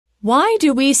Why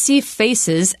do we see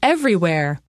faces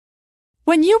everywhere?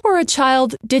 When you were a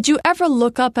child, did you ever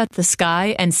look up at the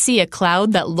sky and see a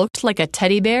cloud that looked like a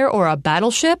teddy bear or a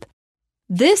battleship?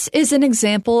 This is an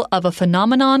example of a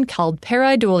phenomenon called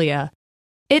pareidolia.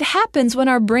 It happens when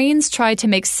our brains try to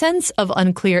make sense of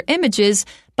unclear images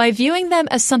by viewing them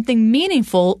as something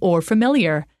meaningful or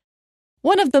familiar.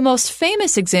 One of the most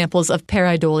famous examples of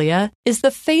pareidolia is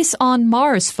the face on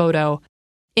Mars photo.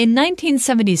 In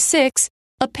 1976,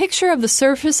 a picture of the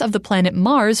surface of the planet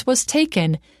Mars was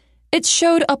taken. It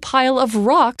showed a pile of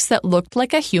rocks that looked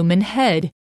like a human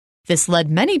head. This led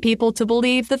many people to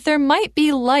believe that there might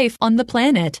be life on the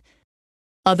planet.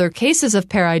 Other cases of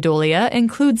pareidolia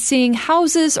include seeing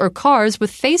houses or cars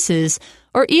with faces,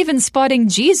 or even spotting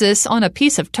Jesus on a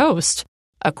piece of toast.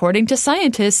 According to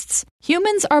scientists,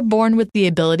 humans are born with the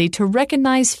ability to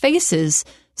recognize faces,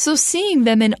 so seeing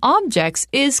them in objects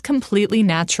is completely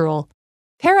natural.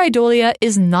 Pareidolia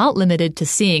is not limited to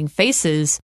seeing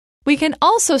faces. We can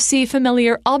also see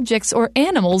familiar objects or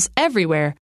animals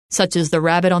everywhere, such as the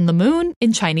rabbit on the moon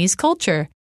in Chinese culture.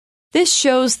 This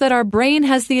shows that our brain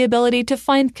has the ability to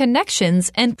find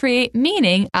connections and create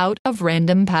meaning out of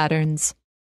random patterns.